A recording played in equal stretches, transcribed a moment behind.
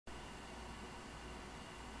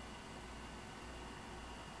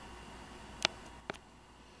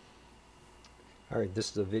Alright,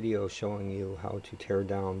 this is a video showing you how to tear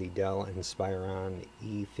down the Dell Inspiron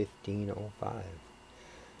E1505.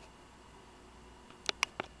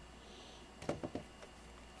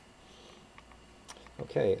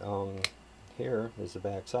 Okay, here is the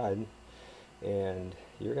back side, and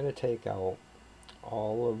you're going to take out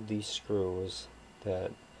all of these screws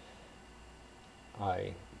that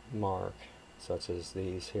I mark, such as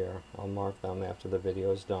these here. I'll mark them after the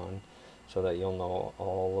video is done, so that you'll know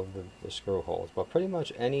all of the screw holes. But pretty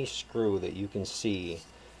much any screw that you can see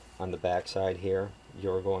on the back side here,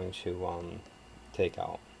 you're going to take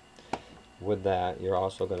out. With that, you're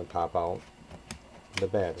also going to pop out the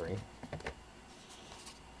battery.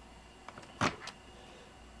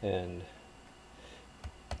 And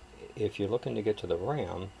if you're looking to get to the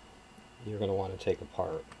RAM, you're going to want to take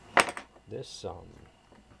apart this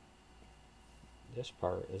this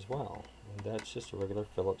part as well. And that's just a regular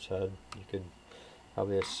Phillips head. You could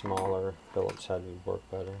probably a smaller Phillips head would work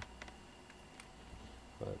better,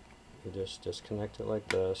 but you just disconnect it like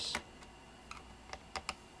this.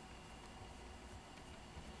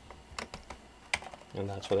 And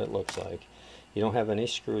that's what it looks like. You don't have any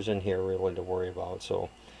screws in here really to worry about, so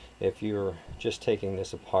if you're just taking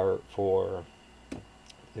this apart for,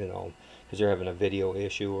 you know, because you're having a video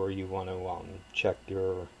issue, or you want to check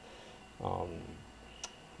your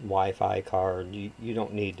Wi-Fi card, you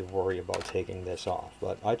don't need to worry about taking this off.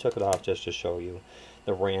 But I took it off just to show you.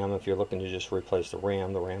 The RAM, if you're looking to just replace the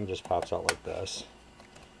RAM just pops out like this.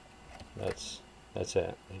 That's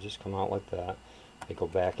it. They just come out like that. They go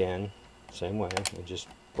back in same way. You just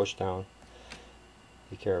push down.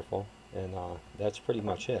 Be careful, and that's pretty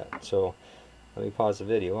much it. So let me pause the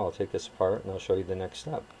video. I'll take this apart and I'll show you the next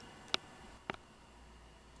step.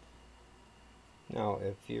 Now,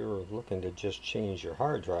 if you're looking to just change your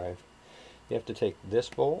hard drive, you have to take this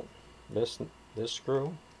bolt, this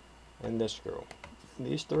screw, and this screw.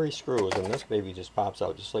 These three screws, and this baby just pops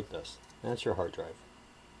out just like this. That's your hard drive.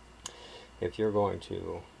 If you're going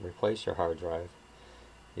to replace your hard drive,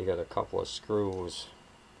 you got a couple of screws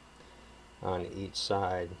on each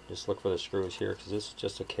side. Just look for the screws here, because this is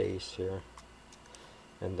just a case here,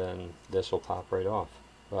 and then this will pop right off.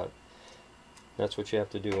 But that's what you have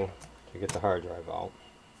to do to get the hard drive out.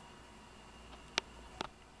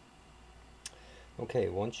 Okay,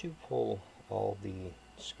 once you pull all the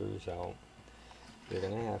screws out, you're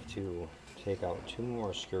going to have to take out two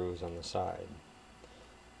more screws on the side.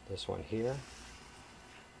 This one here,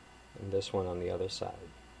 and this one on the other side.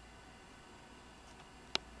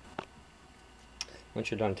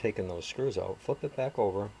 Once you're done taking those screws out, flip it back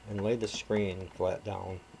over and lay the screen flat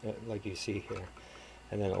down like you see here.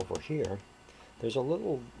 And then over here, there's a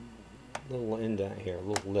little indent here, a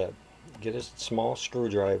little lip. Get a small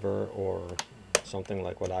screwdriver or something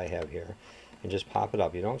like what I have here, and just pop it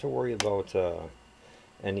up. You don't have to worry about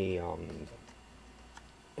any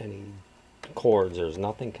cords. There's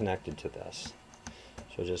nothing connected to this.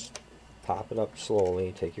 So just pop it up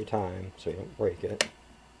slowly. Take your time so you don't break it.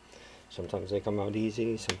 Sometimes they come out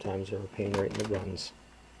easy, sometimes they're a pain right in the buns.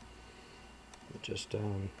 Just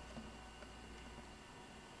don't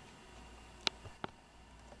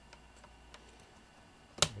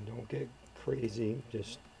get crazy.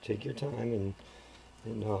 Just take your time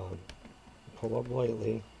and pull up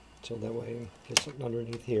lightly, so that way get something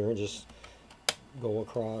underneath here and just go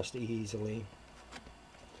across easily.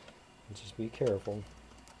 And just be careful.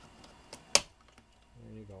 There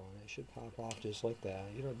you go, and it should pop off just like that.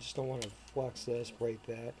 You just don't want to flex this, break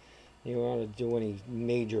that. You don't want to do any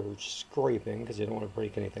major scraping, because you don't want to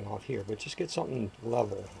break anything off here, but just get something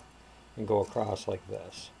level and go across like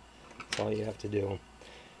this. That's all you have to do.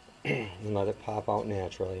 And let it pop out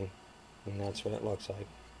naturally, and that's what it looks like.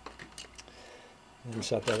 And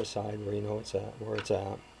set that aside where you know it's at, where it's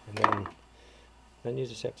at, and then you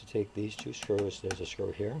just have to take these two screws. There's a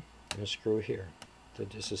screw here and a screw here to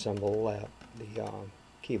disassemble the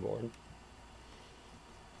keyboard.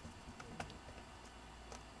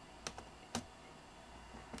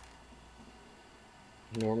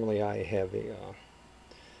 Normally I have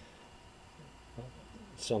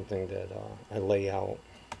something that I lay out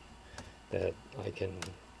that I can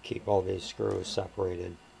keep all these screws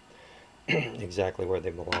separated exactly where they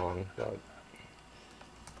belong, but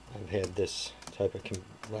I've had this type of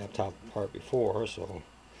laptop part before, so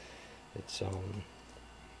it's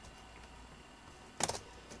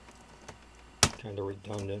kind of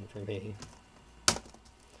redundant for me.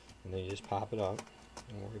 And then you just pop it up.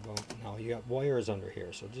 Don't worry about it. Now you got wires under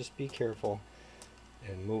here, so just be careful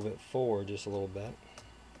and move it forward just a little bit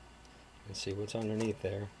and see what's underneath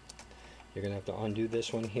there. You're going to have to undo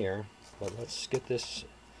this one here, but let's get this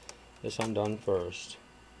undone first.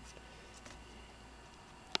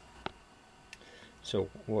 So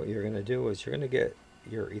what you're going to do is you're going to get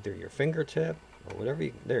either your fingertip or whatever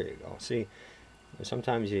you, there you go. See,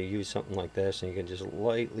 sometimes you use something like this and you can just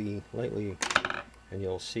lightly, and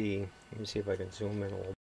you'll see, let me see if I can zoom in a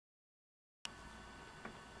little.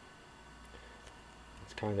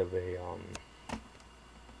 It's kind of a, I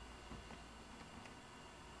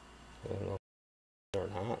don't know if or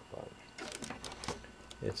not, but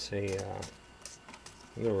it's a,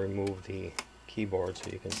 I'm going to remove the keyboard so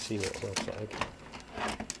you can see what it looks like.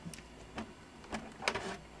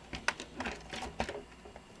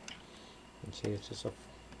 And see, it's just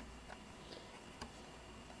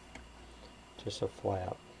a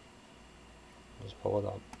flap. Just pull it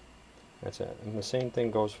up. That's it. And the same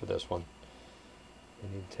thing goes for this one. You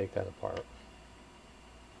need to take that apart.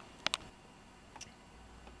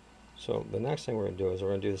 So the next thing we're going to do is we're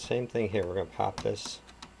going to do the same thing here. We're going to pop this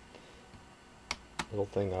little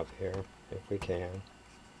thing up here if we can.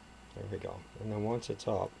 There we go. And then once it's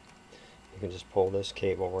up, you can just pull this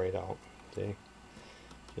cable right out. See?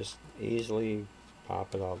 Just easily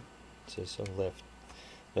pop it up. It's just a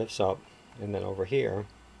lifts up. And then over here,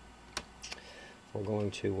 we're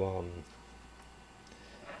going to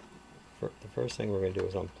the first thing we're going to do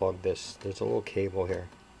is unplug this. There's a little cable here.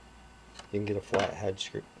 You can get a flathead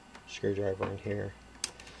screwdriver in here,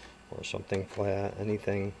 or something flat,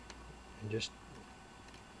 anything, and just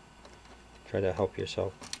try to help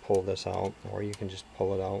yourself pull this out, or you can just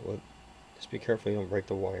pull it out with, just be careful you don't break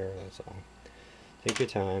the wire, that's all. Take your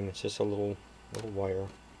time, it's just a little wire.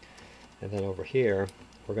 And then over here,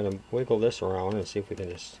 we're going to wiggle this around and see if we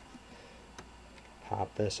can just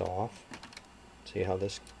pop this off. See how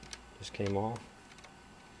this came off?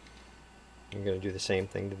 I'm going to do the same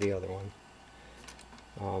thing to the other one.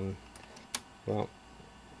 Well,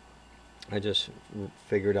 I just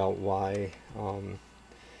figured out why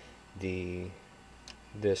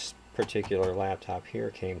this particular laptop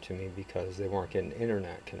here came to me, because they weren't getting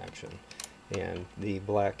internet connection and the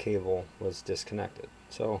black cable was disconnected.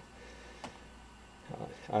 So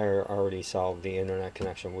I already solved the internet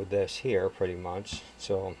connection with this here pretty much,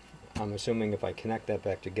 so I'm assuming if I connect that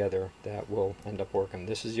back together, that will end up working.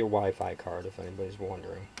 This is your Wi-Fi card, if anybody's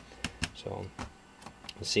wondering. So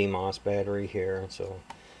the CMOS battery here, so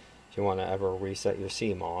if you want to ever reset your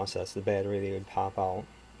CMOS, that's the battery that would pop out.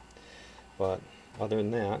 But other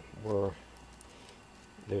than that,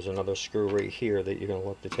 there's another screw right here that you're going to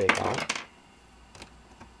look to take out.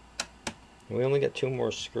 And we only get 2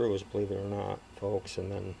 more screws, believe it or not, folks,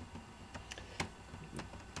 and then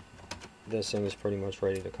this thing is pretty much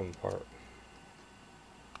ready to come apart.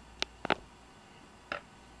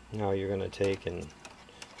 Now you're going to take, and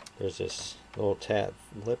there's this little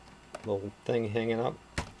little thing hanging up,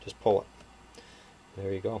 just pull it.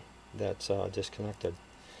 There you go. That's disconnected.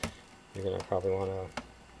 You're going to probably want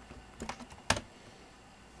to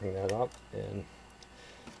bring that up, and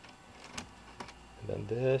then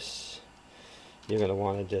this you're going to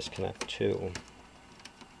want to disconnect too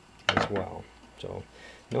as well. So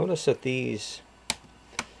notice that these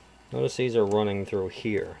are running through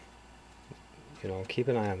here. You know, keep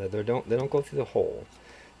an eye on that. They don't go through the hole.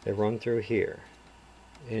 They run through here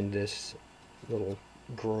in this little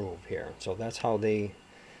groove here. So that's how they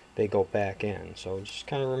go back in. So just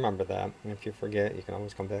kind of remember that. And if you forget, you can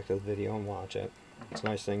always come back to the video and watch it. It's a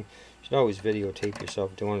nice thing. You should always videotape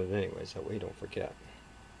yourself doing it anyways, that way you don't forget.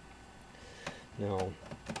 Now,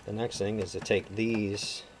 the next thing is to take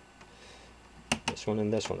this one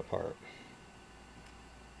and this one apart.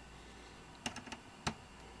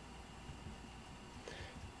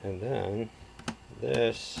 And then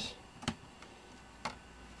this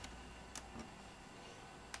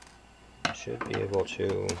should be able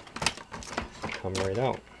to come right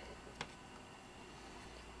out.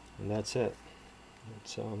 And that's it.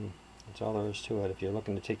 That's all there is to it if you're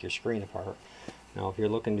looking to take your screen apart. Now if you're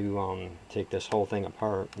looking to take this whole thing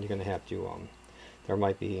apart, you're going to have to, there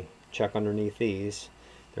might be, check underneath these,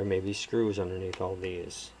 there may be screws underneath all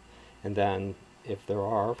these. And then if there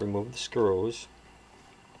are, remove the screws,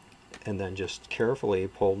 and then just carefully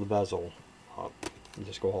pull the bezel up. You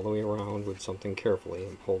just go all the way around with something carefully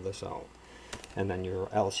and pull this out. And then your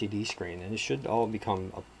LCD screen, and it should all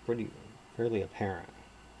become fairly apparent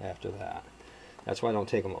after that. That's why I don't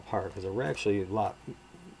take them apart, because they're actually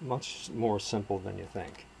much more simple than you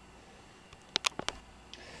think.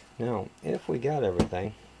 Now, if we got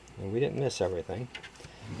everything, and we didn't miss everything,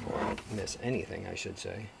 or miss anything, I should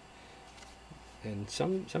say, and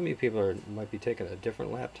some of you people might be taking a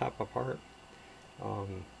different laptop apart,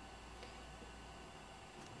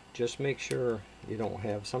 just make sure you don't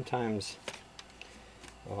have, sometimes,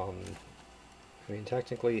 I mean,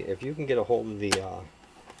 technically, if you can get a hold of the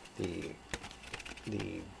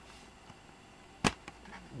the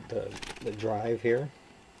the drive here,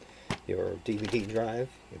 your DVD drive.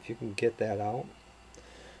 If you can get that out,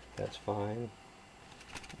 that's fine.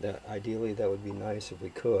 Ideally that would be nice if we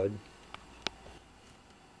could.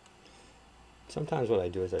 Sometimes what I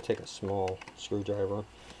do is I take a small screwdriver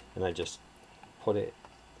and I just put it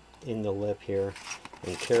in the lip here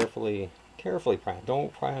and carefully pry it.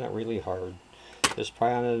 Don't pry on it really hard. Just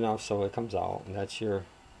pry on it enough so it comes out, and that's you're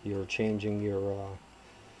changing your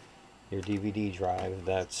DVD drive.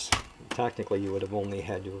 That's technically you would have only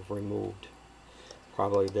had to have removed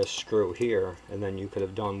probably this screw here, and then you could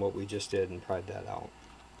have done what we just did and pried that out.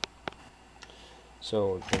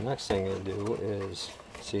 So the next thing to do is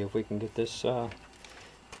see if we can get this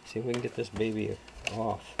baby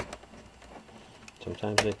off.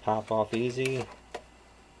 Sometimes they pop off easy.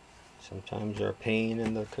 Sometimes they're a pain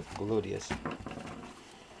in the gluteus.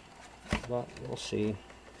 But we'll see.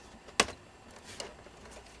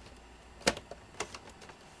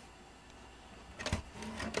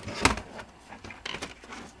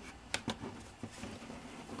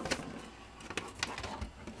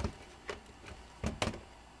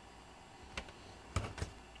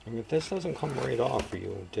 And if this doesn't come right off for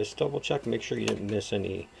you, just double check, make sure you didn't miss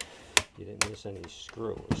any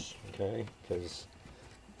screws, okay? Because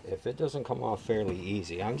if it doesn't come off fairly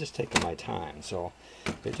easy, I'm just taking my time, so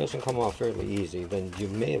if it doesn't come off fairly easy, then you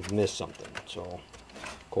may have missed something. So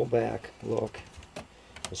go back, look,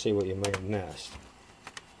 and see what you may have missed.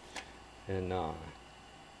 And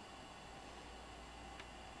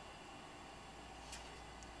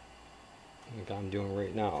like I'm doing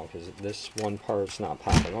right now, because this one part's not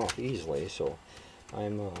popping off easily, so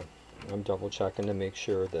I'm double checking to make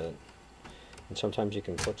sure that. And sometimes you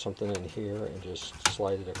can put something in here and just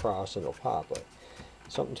slide it across and it'll pop, but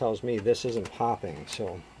something tells me this isn't popping,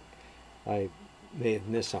 so I may have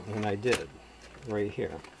missed something, and I did right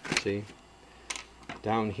here. See,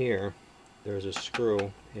 down here there's a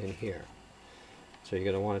screw in here, so you're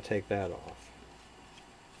going to want to take that off.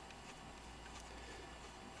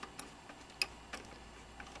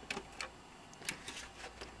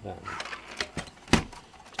 Then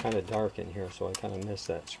it's kind of dark in here, so I kind of missed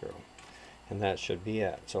that screw. And that should be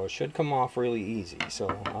it. So it should come off really easy. So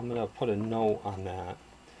I'm going to put a note on that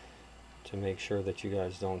to make sure that you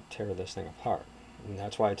guys don't tear this thing apart. And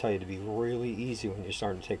that's why I tell you to be really easy when you're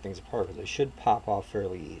starting to take things apart, because they should pop off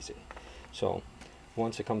fairly easy. So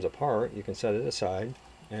once it comes apart, you can set it aside,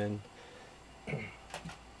 and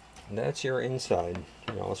that's your inside.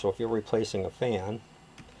 You know, so if you're replacing a fan,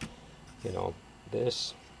 you know,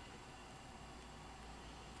 this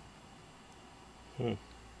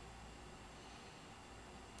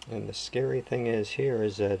And the scary thing is here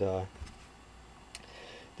is that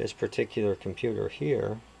this particular computer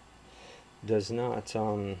here does not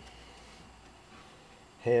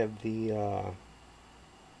have the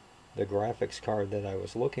graphics card that I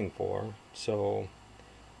was looking for, so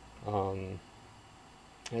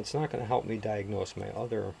it's not going to help me diagnose my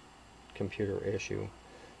other computer issue.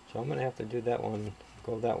 So I'm going to have to do that one,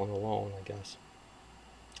 go that one alone, I guess.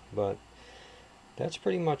 But that's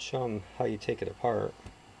pretty much how you take it apart.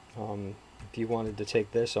 If you wanted to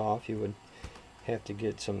take this off, you would have to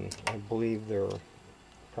get some, I believe they're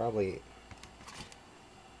probably,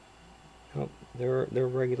 oh, they're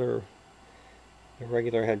regular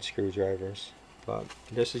head screwdrivers. But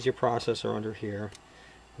this is your processor under here,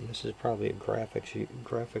 and this is probably a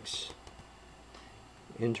graphics,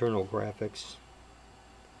 internal graphics.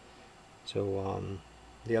 So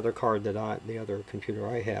the other card that the other computer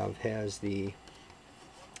I have has the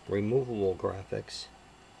removable graphics.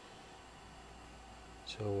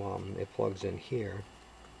 So it plugs in here.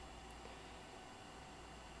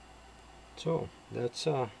 So that's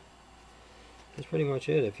pretty much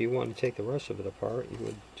it. If you want to take the rest of it apart, you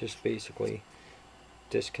would just basically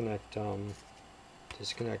disconnect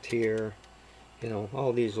here. You know,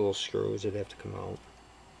 all these little screws that have to come out.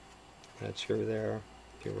 That screw there.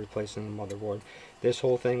 If you're replacing the motherboard, this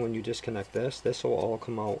whole thing, when you disconnect this will all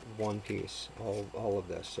come out one piece. All of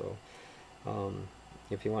this. So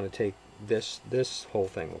if you want to take this whole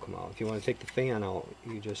thing will come out. If you want to take the fan out,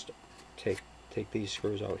 you just take these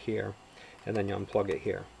screws out here, and then you unplug it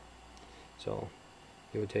here. So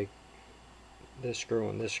you would take this screw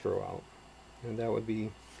and this screw out, and that would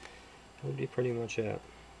be pretty much it.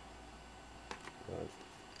 But,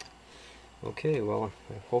 okay, well,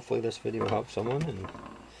 hopefully this video helped someone, and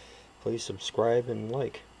please subscribe and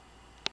like.